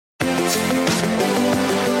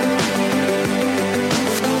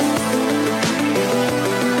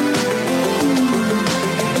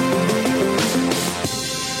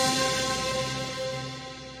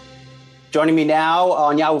Joining me now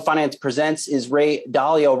on Yahoo Finance Presents is Ray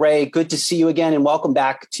Dalio. Ray, good to see you again and welcome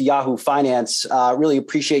back to Yahoo Finance. Really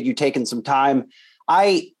appreciate you taking some time.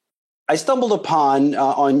 I stumbled upon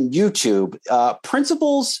on YouTube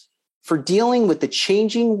principles for dealing with the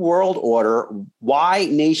changing world order, why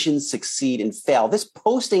nations succeed and fail. This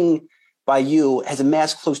posting by you has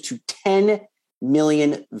amassed close to 10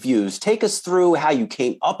 million views. Take us through how you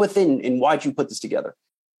came up with it and why did you put this together?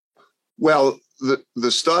 Well, the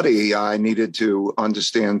study, I needed to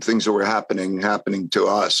understand things that were happening to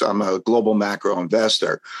us. I'm a global macro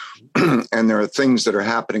investor, and there are things that are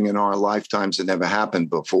happening in our lifetimes that never happened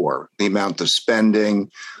before. The amount of spending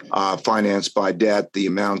financed by debt, the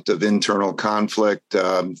amount of internal conflict,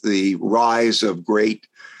 the rise of great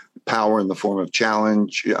power in the form of China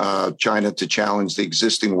to challenge the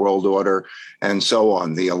existing world order, and so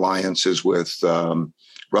on, the alliances with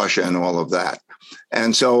Russia and all of that.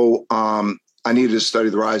 And so I needed to study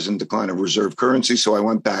the rise and decline of reserve currency. So I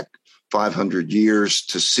went back 500 years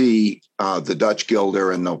to see the Dutch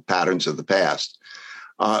guilder and the patterns of the past.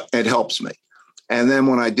 It helps me. And then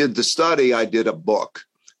when I did the study, I did a book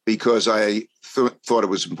because I thought it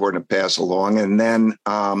was important to pass along. And then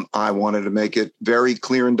I wanted to make it very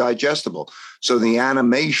clear and digestible. So the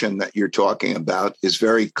animation that you're talking about is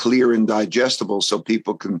very clear and digestible so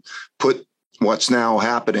people can put what's now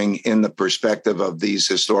happening in the perspective of these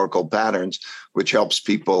historical patterns, which helps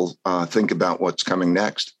people think about what's coming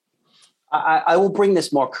next. I will bring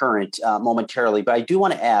this more current momentarily, but I do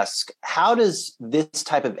want to ask, how does this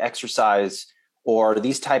type of exercise or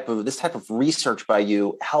this type of research by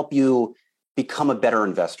you help you become a better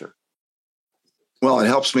investor? Well, it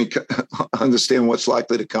helps me understand what's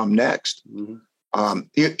likely to come next.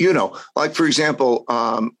 Mm-hmm. Like, for example,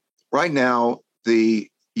 right now, the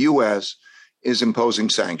U.S. is imposing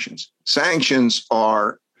sanctions. Sanctions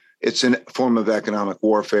it's a form of economic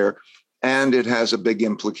warfare, and it has a big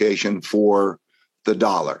implication for the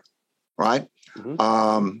dollar, right?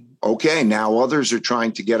 Mm-hmm. Okay, now others are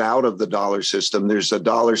trying to get out of the dollar system. There's a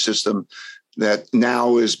dollar system that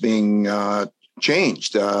now is being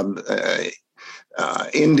changed.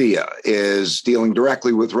 India is dealing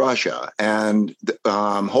directly with Russia, and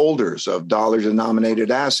holders of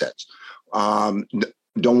dollar-denominated assets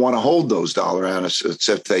don't want to hold those dollar assets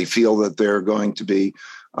if they feel that they're going to be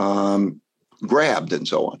grabbed and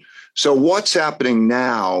so on. So what's happening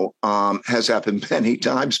now has happened many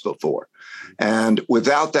times before. And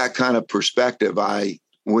without that kind of perspective, I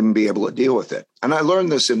wouldn't be able to deal with it. And I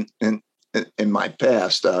learned this in my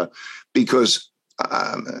past because,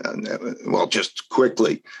 just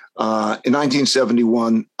quickly, in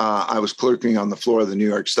 1971, I was clerking on the floor of the New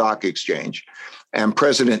York Stock Exchange. And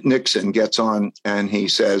President Nixon gets on and he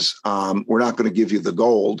says, we're not going to give you the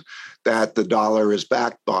gold that the dollar is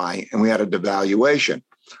backed by. And we had a devaluation.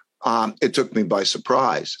 It took me by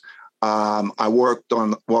surprise. I walked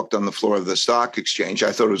on the floor of the stock exchange.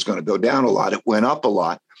 I thought it was going to go down a lot. It went up a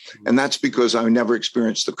lot. And that's because I never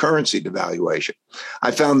experienced the currency devaluation.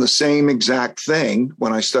 I found the same exact thing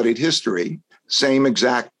when I studied history, same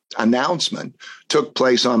exact announcement took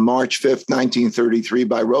place on March 5th, 1933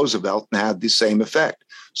 by Roosevelt and had the same effect.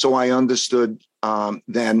 So I understood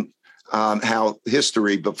then how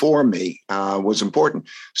history before me was important.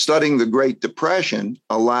 Studying the Great Depression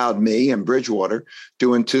allowed me and Bridgewater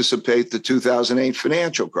to anticipate the 2008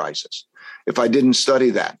 financial crisis. If I didn't study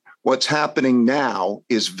that, what's happening now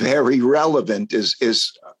is very relevant,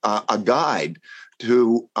 is a guide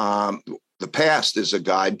to the past, is a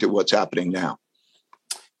guide to what's happening now.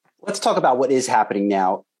 Let's talk about what is happening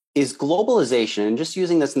now. Is globalization, and just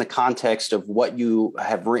using this in the context of what you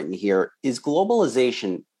have written here, is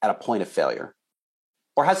globalization at a point of failure,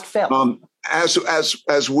 or has it failed?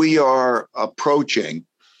 As we are approaching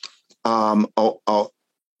a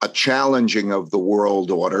challenging of the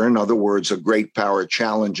world order, in other words, a great power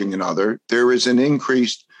challenging another, there is an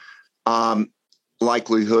increased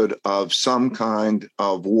likelihood of some kind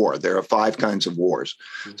of war. There are 5 kinds of wars.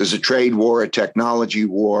 There's a trade war, a technology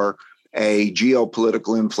war, a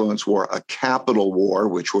geopolitical influence war, a capital war,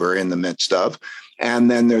 which we're in the midst of,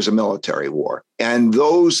 and then there's a military war. And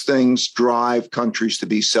those things drive countries to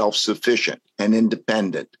be self-sufficient and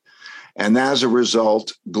independent. And as a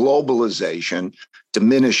result, globalization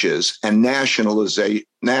diminishes and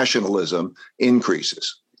nationalism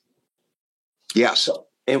increases. Yes.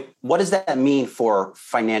 What does that mean for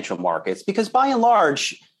financial markets? Because by and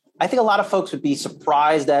large, I think a lot of folks would be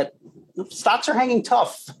surprised that stocks are hanging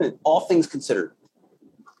tough, all things considered.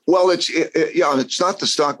 Well, it's not the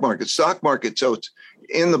stock market. So it's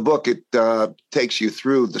in the book, it takes you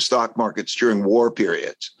through the stock markets during war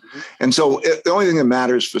periods. And so the only thing that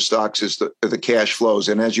matters for stocks is the cash flows.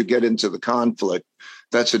 And as you get into the conflict,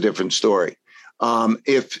 that's a different story.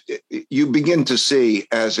 If you begin to see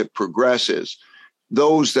as it progresses,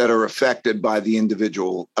 those that are affected by the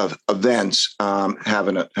individual events have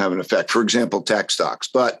an effect. For example, tech stocks.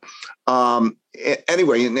 But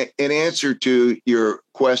anyway, in answer to your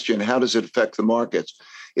question, how does it affect the markets?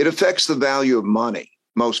 It affects the value of money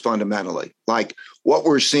most fundamentally. Like what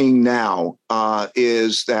we're seeing now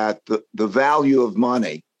is that the value of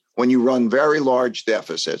money, when you run very large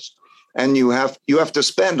deficits, and you have to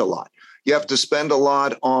spend a lot. You have to spend a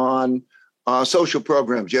lot on social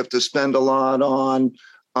programs. You have to spend a lot on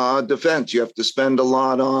defense. You have to spend a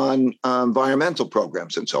lot on environmental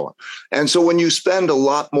programs and so on. And so when you spend a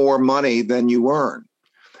lot more money than you earn,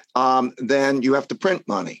 then you have to print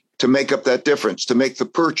money to make up that difference, to make the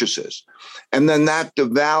purchases. And then that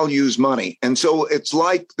devalues money. And so it's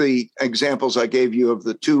like the examples I gave you of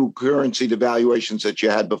the two currency devaluations that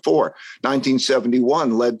you had before.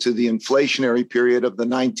 1971 led to the inflationary period of the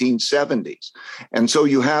 1970s. And so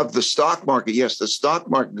you have the stock market. Yes, the stock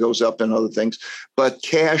market goes up and other things, but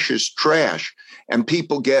cash is trash. And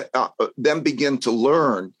people then begin to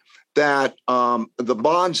learn that the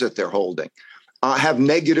bonds that they're holding have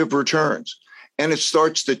negative returns. And it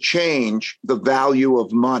starts to change the value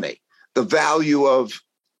of money, the value of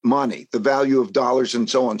dollars and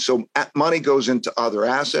so on. So money goes into other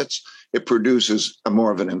assets. It produces more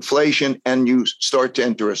of an inflation, and you start to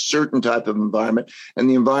enter a certain type of environment. And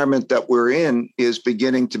the environment that we're in is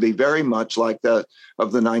beginning to be very much like that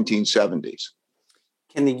of the 1970s.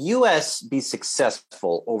 Can the U.S. be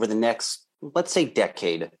successful over the next, let's say,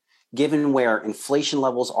 decade, given where inflation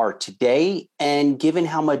levels are today and given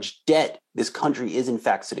how much debt this country is in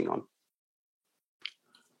fact sitting on?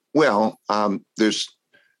 Well, there's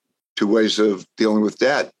two ways of dealing with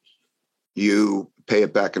debt. You pay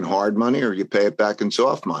it back in hard money or you pay it back in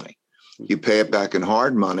soft money. You pay it back in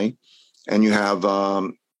hard money and you have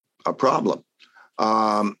a problem.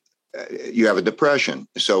 You have a depression.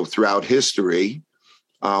 So throughout history,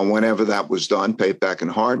 whenever that was done, pay it back in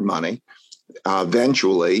hard money.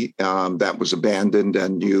 Eventually, that was abandoned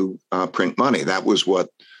and you print money. That was what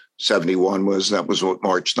 71 was. That was what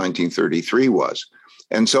March 1933 was.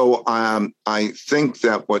 And so I think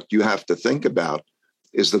that what you have to think about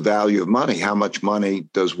is the value of money. How much money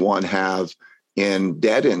does one have in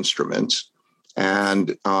debt instruments? And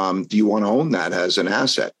do you want to own that as an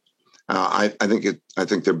asset? I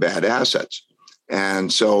think they're bad assets.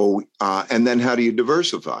 And so, and then how do you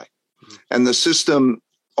diversify? And the system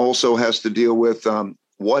also has to deal with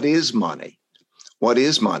what is money? What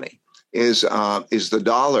is money? Is the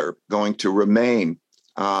dollar going to remain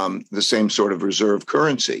the same sort of reserve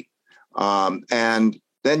currency? And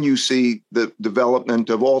then you see the development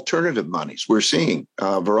of alternative monies. We're seeing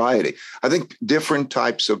a variety. I think different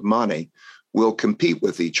types of money will compete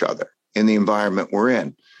with each other in the environment we're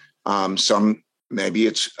in. Some, maybe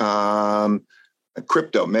it's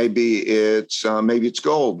crypto, maybe it's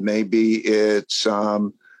gold, maybe it's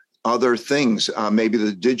other things. Maybe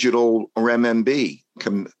the digital renminbi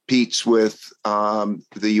competes with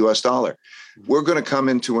the US dollar. We're going to come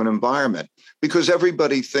into an environment because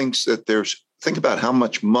everybody thinks that think about how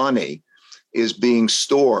much money is being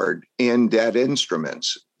stored in debt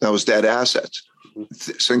instruments, those debt assets.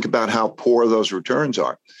 Think about how poor those returns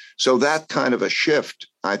are. So that kind of a shift,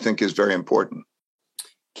 I think, is very important.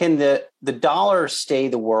 Can the dollar stay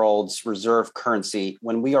the world's reserve currency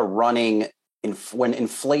when we are running when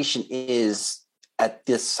inflation is at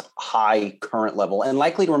this high current level and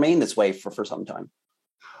likely to remain this way for some time?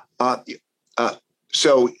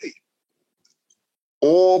 So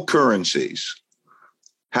all currencies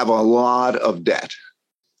have a lot of debt.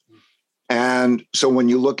 And so when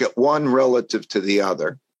you look at one relative to the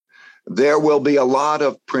other, there will be a lot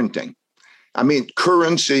of printing. I mean,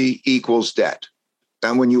 currency equals debt.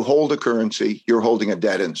 And when you hold a currency, you're holding a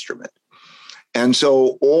debt instrument. And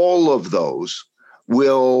so all of those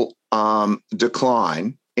will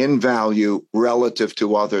decline in value relative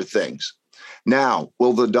to other things. Now,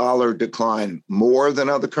 will the dollar decline more than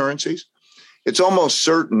other currencies? It's almost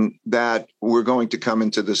certain that we're going to come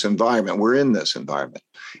into this environment. We're in this environment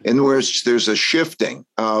in which there's a shifting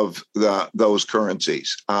of those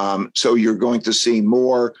currencies. So you're going to see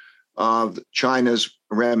more of China's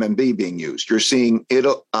renminbi being used. You're seeing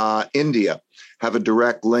India have a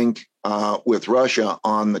direct link with Russia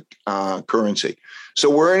on the currency.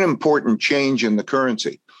 So we're in an important change in the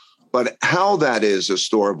currency. But how that is a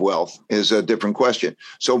store of wealth is a different question.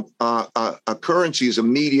 So a currency is a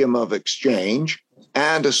medium of exchange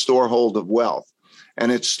and a storehold of wealth.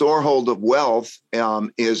 And its storehold of wealth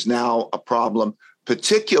is now a problem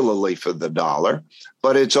particularly for the dollar,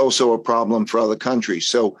 but it's also a problem for other countries.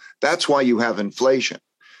 So that's why you have inflation.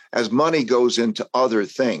 As money goes into other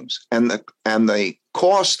things, and the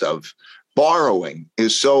cost of borrowing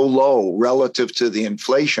is so low relative to the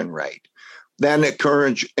inflation rate, then it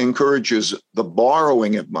encourages the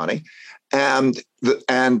borrowing of money and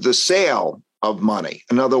the sale of money.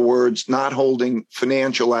 In other words, not holding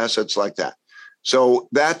financial assets like that. So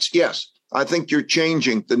that's, yes, I think you're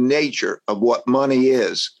changing the nature of what money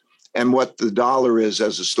is and what the dollar is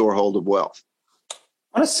as a storehold of wealth.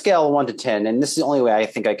 On a scale of 1 to 10, and this is the only way I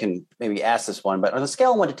think I can maybe ask this one, but on a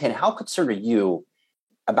scale of 1 to 10, how concerned are you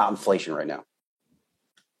about inflation right now?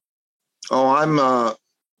 Oh, I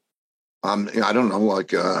don't know,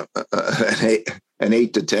 like an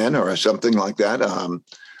 8 to 10 or something like that.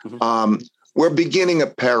 We're beginning a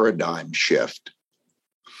paradigm shift.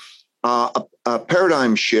 A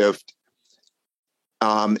paradigm shift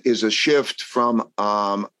is a shift from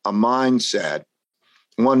a mindset,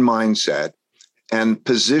 one mindset, and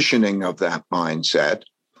positioning of that mindset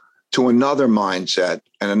to another mindset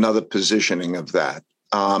and another positioning of that.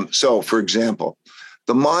 So, for example,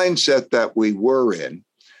 the mindset that we were in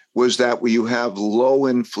was that you have low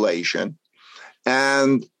inflation,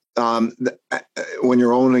 and when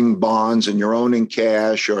you're owning bonds and you're owning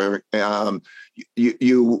cash, or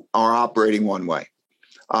you are operating one way,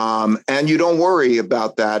 and you don't worry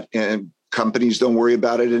about that. And companies don't worry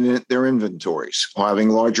about it in their inventories, or having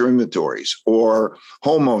larger inventories, or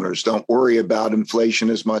homeowners don't worry about inflation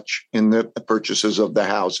as much in the purchases of the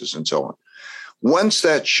houses and so on. Once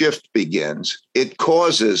that shift begins, it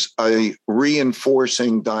causes a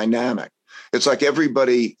reinforcing dynamic. It's like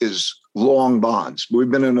everybody is long bonds. We've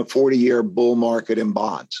been in a 40-year bull market in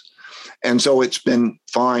bonds. And so it's been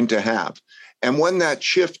fine to have. And when that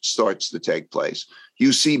shift starts to take place,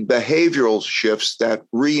 you see behavioral shifts that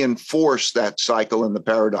reinforce that cycle in the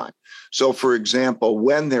paradigm. So, for example,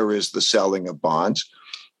 when there is the selling of bonds,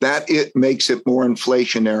 that it makes it more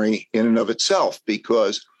inflationary in and of itself,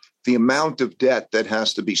 because the amount of debt that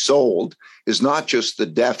has to be sold is not just the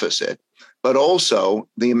deficit, but also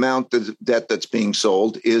the amount of debt that's being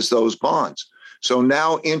sold is those bonds. So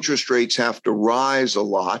now interest rates have to rise a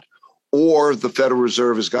lot, or the Federal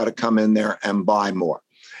Reserve has got to come in there and buy more.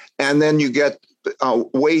 And then you get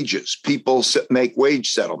wages. People make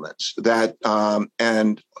wage settlements that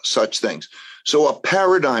and such things. So a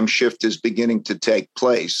paradigm shift is beginning to take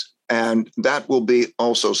place, and that will be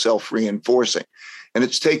also self-reinforcing. And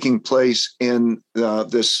it's taking place in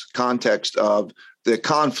this context of the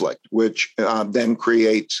conflict, which then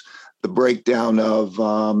creates the breakdown of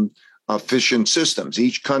efficient systems.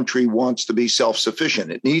 Each country wants to be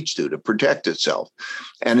self-sufficient. It needs to protect itself.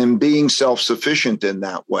 And in being self-sufficient in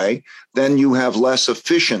that way, then you have less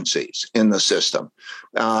efficiencies in the system.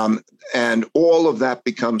 And all of that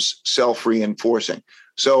becomes self-reinforcing.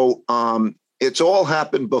 So it's all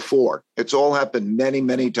happened before. It's all happened many,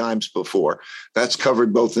 many times before. That's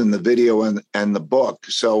covered both in the video and the book.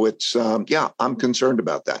 So it's, I'm concerned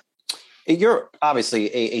about that. You're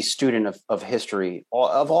obviously a student of history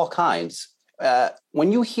of all kinds.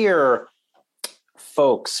 When you hear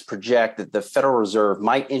folks project that the Federal Reserve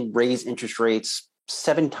might raise interest rates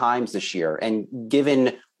 7 times this year, and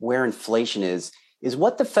given where inflation is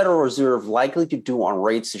what the Federal Reserve likely to do on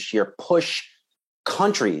rates this year push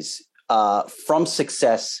countries from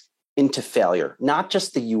success into failure, not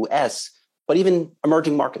just the U.S., but even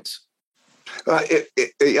emerging markets?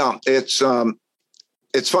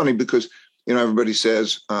 It's funny because, everybody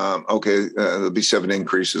says, there'll be 7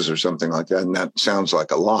 increases or something like that. And that sounds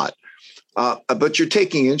like a lot. But you're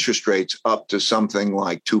taking interest rates up to something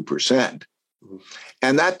like 2%. Mm-hmm.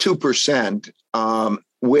 And that 2%,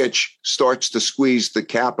 which starts to squeeze the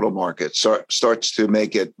capital markets, starts to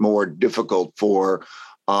make it more difficult for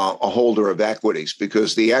a holder of equities,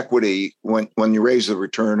 because the equity, when you raise the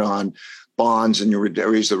return on bonds and you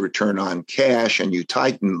raise the return on cash and you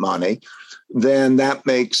tighten money, then that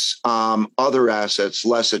makes other assets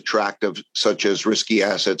less attractive, such as risky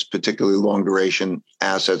assets, particularly long duration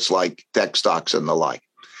assets like tech stocks and the like.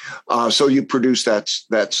 So you produce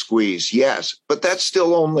that squeeze, yes, but that's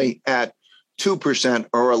still only at 2%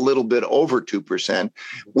 or a little bit over 2%,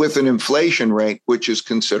 with an inflation rate which is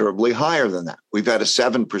considerably higher than that. We've had a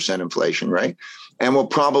 7% inflation rate, and we'll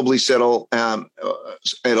probably settle,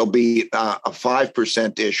 it'll be a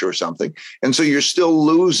 5%-ish or something. And so you're still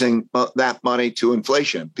losing that money to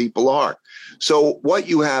inflation. People are. So what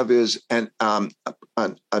you have is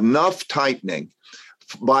enough tightening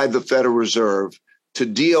by the Federal Reserve to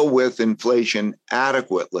deal with inflation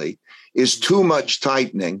adequately is too much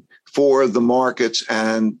tightening for the markets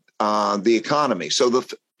and the economy. So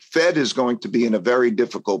the Fed is going to be in a very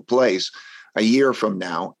difficult place a year from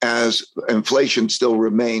now as inflation still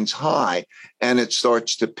remains high and it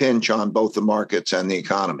starts to pinch on both the markets and the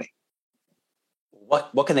economy.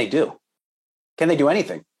 What can they do? Can they do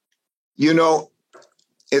anything? You know,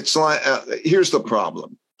 it's like, here's the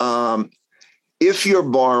problem. If you're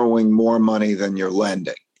borrowing more money than you're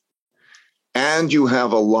lending and you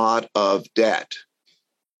have a lot of debt,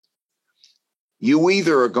 you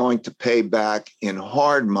either are going to pay back in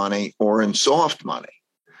hard money or in soft money.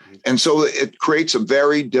 And so it creates a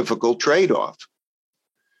very difficult trade-off.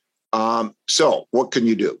 So what can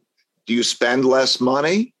you do? Do you spend less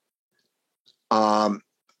money?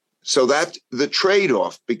 So that the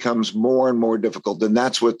trade-off becomes more and more difficult. And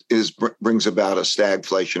that's what brings about a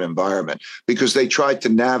stagflation environment, because they tried to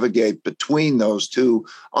navigate between those two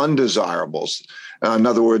undesirables. In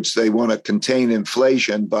other words, they want to contain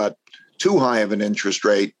inflation, but too high of an interest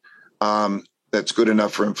rate that's good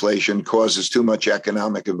enough for inflation causes too much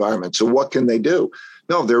economic environment. So what can they do?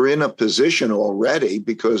 No, they're in a position already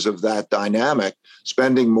because of that dynamic,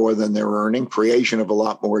 spending more than they're earning, creation of a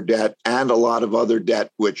lot more debt and a lot of other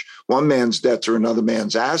debt, which one man's debts are another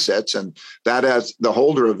man's assets. And that as the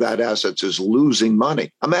holder of that assets is losing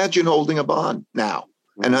money. Imagine holding a bond now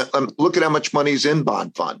and look at how much money is in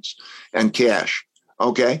bond funds and cash.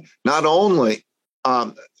 Okay. Not only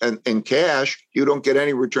in cash, you don't get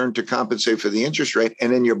any return to compensate for the interest rate.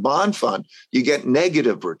 And in your bond fund, you get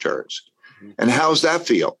negative returns. And how's that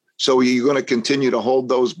feel? So are you going to continue to hold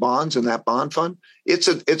those bonds in that bond fund? It's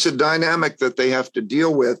a dynamic that they have to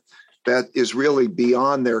deal with that is really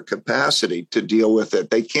beyond their capacity to deal with it.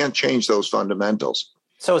 They can't change those fundamentals.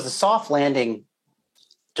 So is the soft landing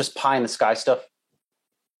just pie in the sky stuff?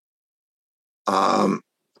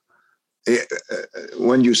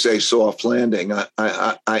 When you say soft landing,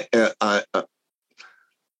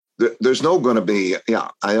 there's no going to be,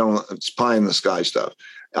 it's pie in the sky stuff.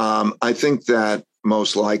 I think that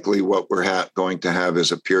most likely what we're going to have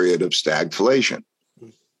is a period of stagflation.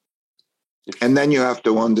 And then you have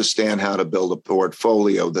to understand how to build a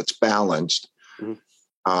portfolio that's balanced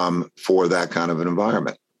for that kind of an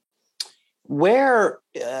environment. Where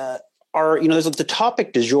there's the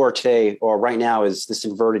topic du jour today or right now is this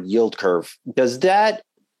inverted yield curve. Are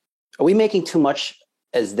we making too much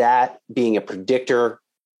as that being a predictor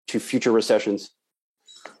to future recessions?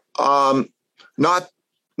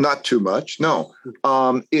 Not too much. No,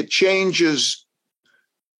 it changes.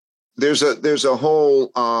 There's a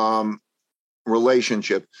whole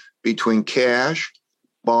relationship between cash,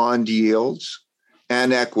 bond yields,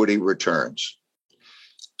 and equity returns.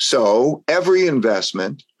 So every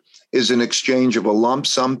investment is an exchange of a lump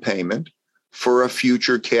sum payment for a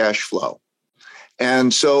future cash flow.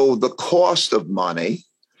 And so the cost of money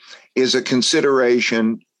is a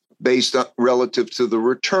consideration based on relative to the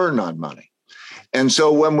return on money. And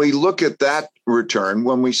so when we look at that return,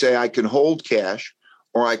 when we say I can hold cash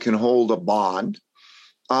or I can hold a bond,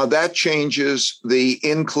 that changes the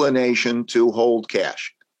inclination to hold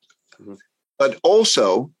cash. Mm-hmm. But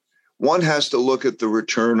also, one has to look at the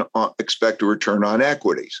expected return on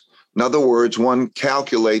equities. In other words, one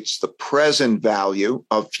calculates the present value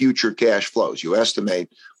of future cash flows. You estimate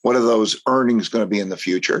what are those earnings going to be in the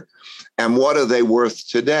future and what are they worth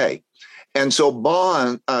today. And so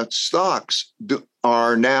stocks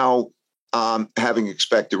are now having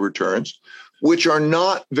expected returns, which are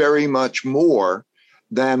not very much more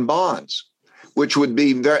than bonds, which would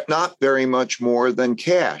be not very much more than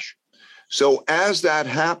cash. So as that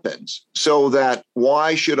happens, so that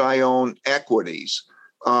why should I own equities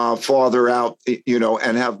farther out,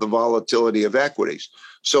 and have the volatility of equities?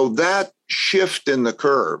 So that shift in the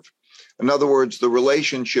curve, in other words, the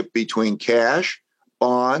relationship between cash,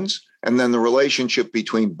 bonds, and then the relationship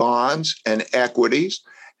between bonds and equities,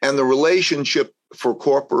 and the relationship for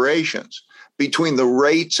corporations between the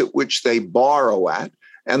rates at which they borrow at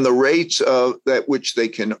and the rates at which they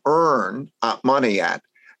can earn money at,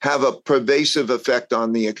 have a pervasive effect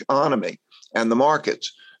on the economy and the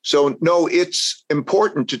markets. So, no, it's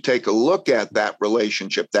important to take a look at that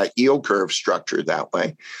relationship, that yield curve structure that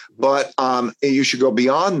way. But you should go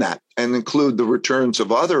beyond that and include the returns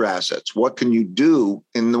of other assets. What can you do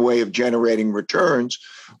in the way of generating returns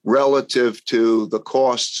relative to the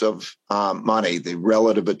costs of money, the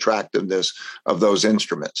relative attractiveness of those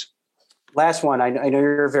instruments? Last one. I know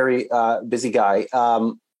you're a very busy guy,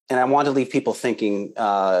 and I want to leave people thinking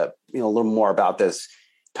a little more about this.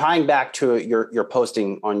 Tying back to your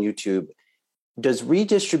posting on YouTube, does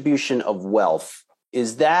redistribution of wealth,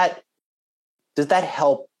 does that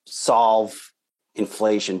help solve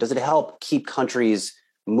inflation? Does it help keep countries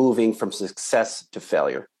moving from success to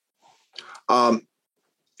failure?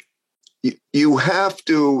 you have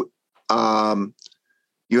to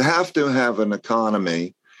have an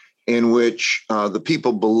economy in which the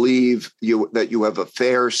people believe that you have a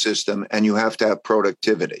fair system, and you have to have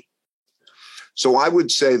productivity. So I would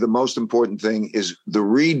say the most important thing is the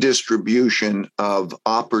redistribution of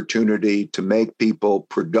opportunity to make people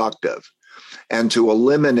productive and to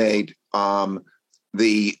eliminate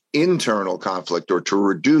the internal conflict, or to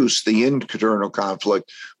reduce the internal conflict,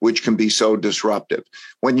 which can be so disruptive.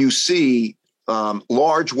 When you see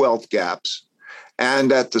large wealth gaps,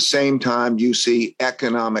 and at the same time you see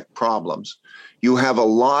economic problems, you have a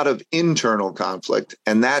lot of internal conflict,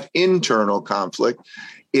 and that internal conflict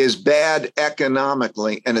is bad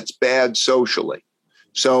economically and it's bad socially.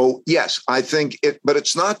 So yes, I think but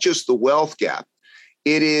it's not just the wealth gap.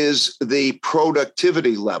 It is the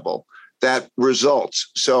productivity level that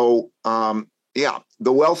results. So the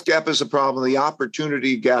wealth gap is a problem. The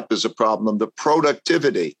opportunity gap is a problem. The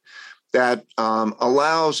productivity that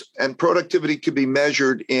allows, and productivity can be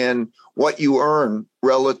measured in what you earn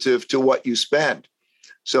relative to what you spend.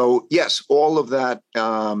 So yes, all of that,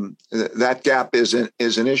 that gap is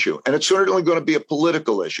an issue, and it's certainly going to be a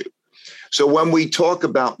political issue. So when we talk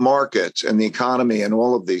about markets and the economy and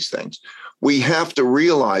all of these things, we have to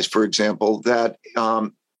realize, for example, that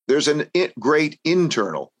there's a great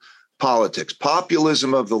internal politics,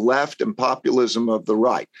 populism of the left and populism of the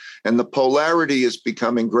right, and the polarity is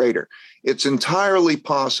becoming greater. It's entirely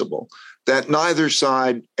possible that neither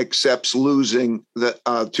side accepts losing the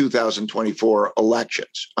 2024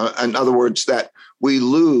 elections. In other words, that we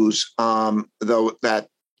lose, the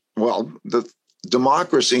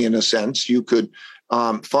democracy, in a sense, you could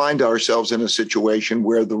find ourselves in a situation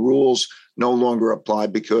where the rules no longer apply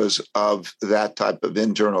because of that type of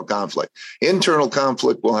internal conflict. Internal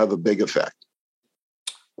conflict will have a big effect.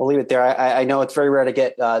 We'll leave it there. I know it's very rare to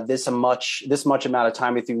get this much amount of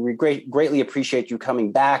time with you. We greatly appreciate you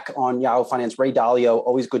coming back on Yahoo Finance. Ray Dalio,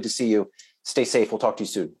 always good to see you. Stay safe. We'll talk to you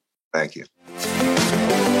soon. Thank you.